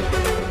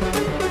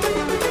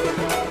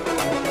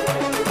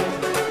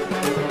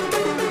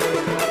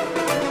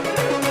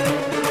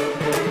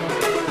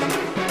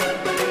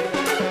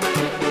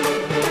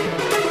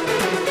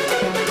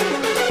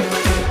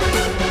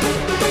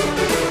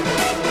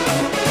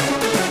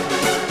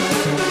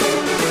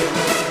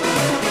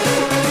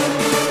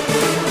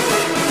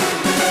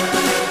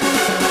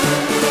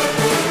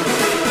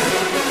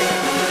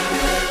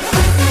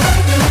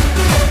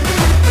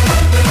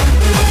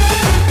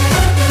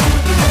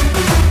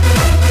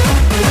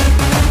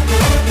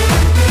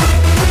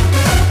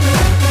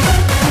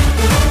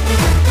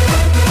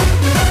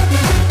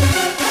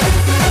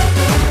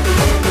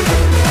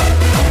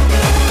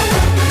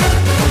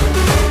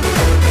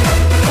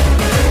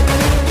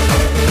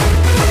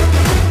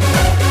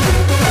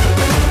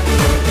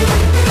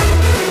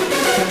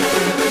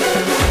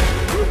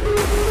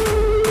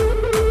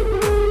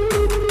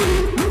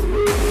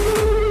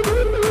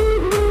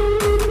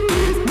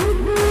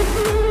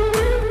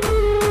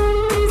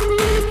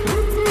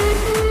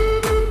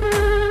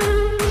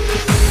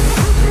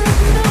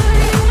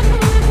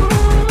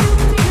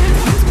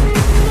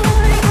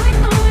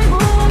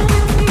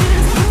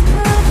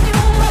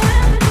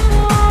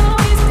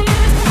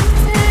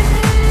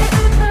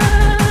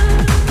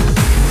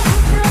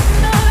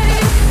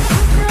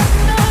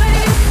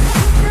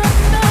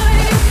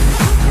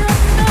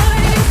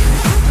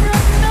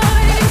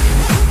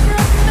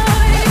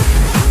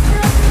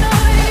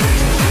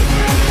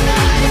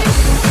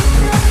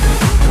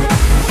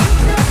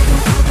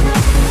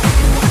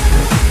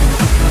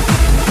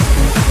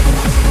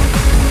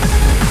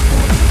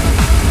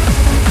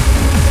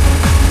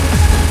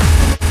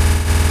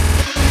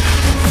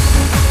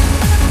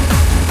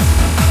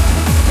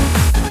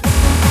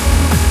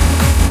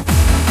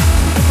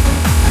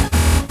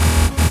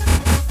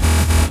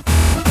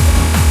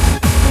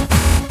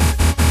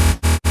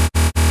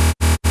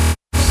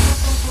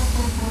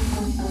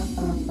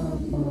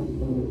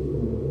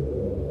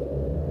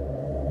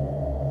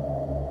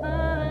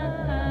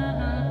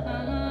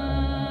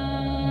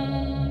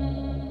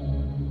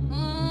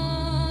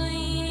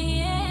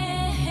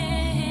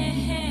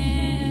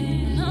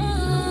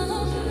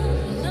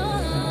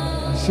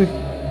 Sí.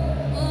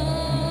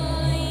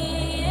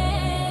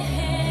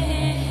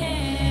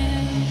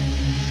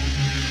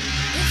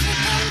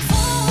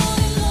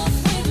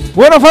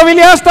 Bueno,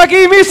 familia, hasta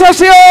aquí mi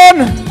sesión.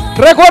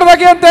 Recuerda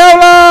quién te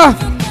habla.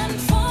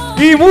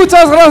 Y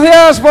muchas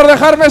gracias por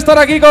dejarme estar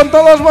aquí con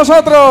todos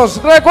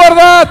vosotros.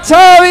 Recuerda,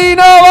 Xavi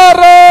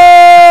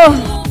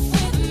Navarro.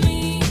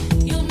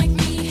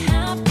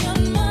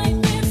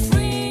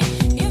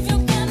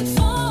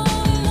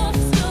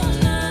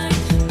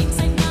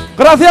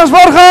 Gracias,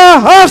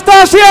 Borja.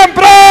 ¡Hasta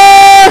siempre!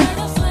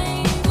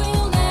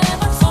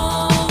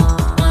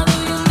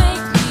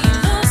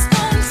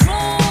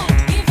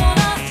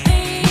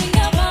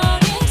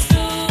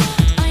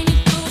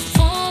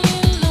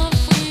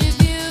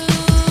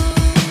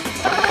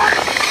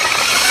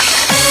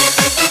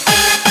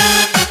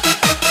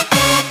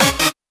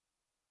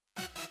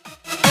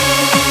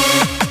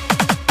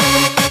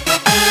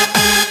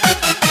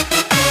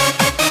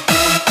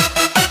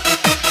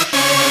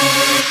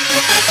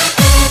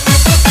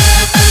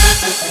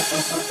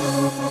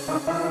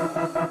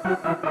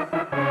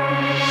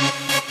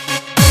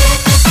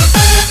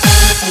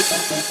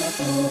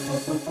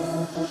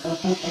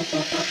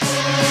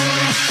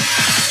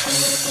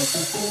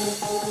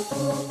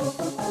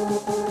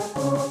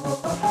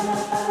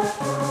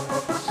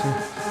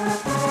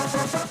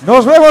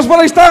 Nos vemos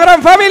por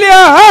Instagram,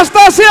 familia.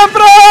 ¡Hasta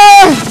siempre!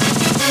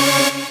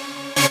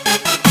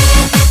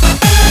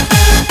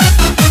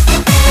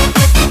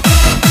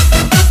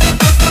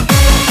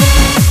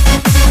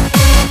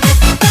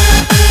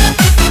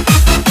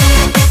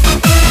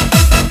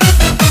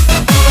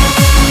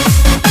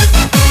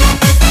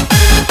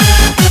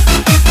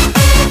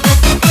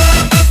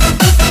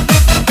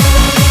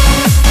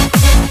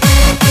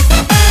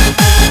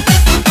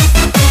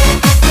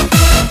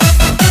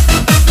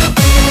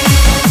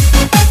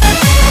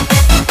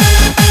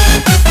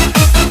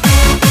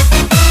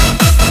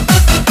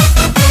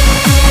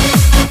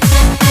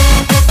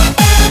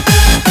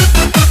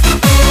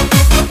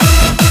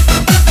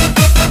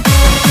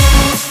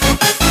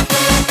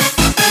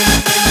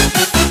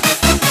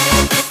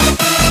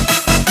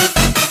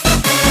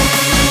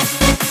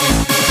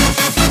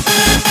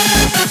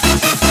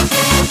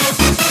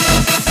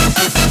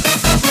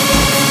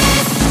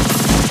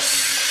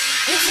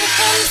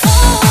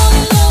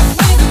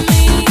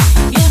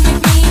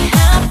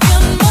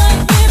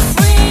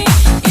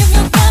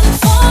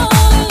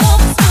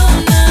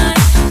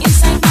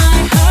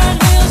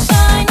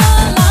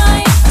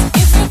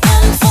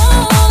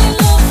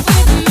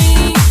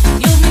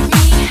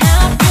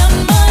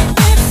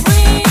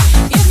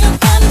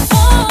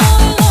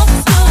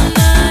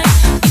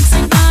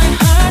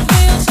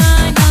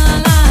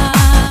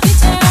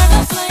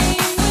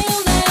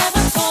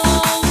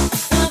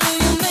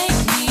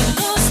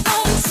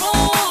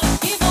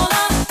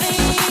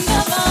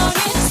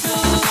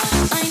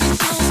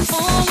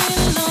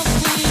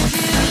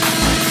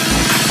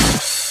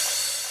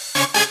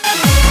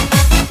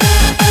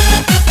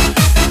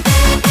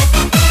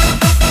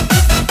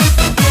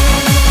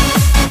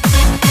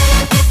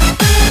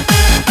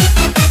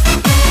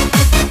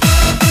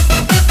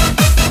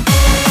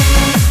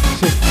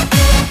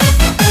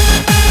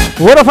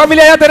 Bueno,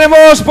 familia, ya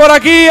tenemos por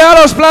aquí a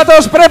los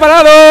platos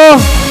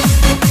preparados.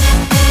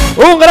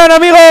 Un gran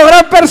amigo,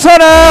 gran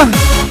persona.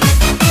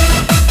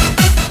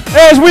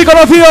 Es muy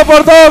conocido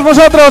por todos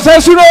vosotros.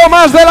 Es uno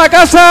más de la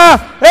casa.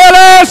 Él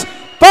es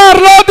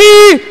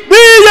Parlotti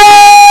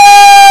DJ.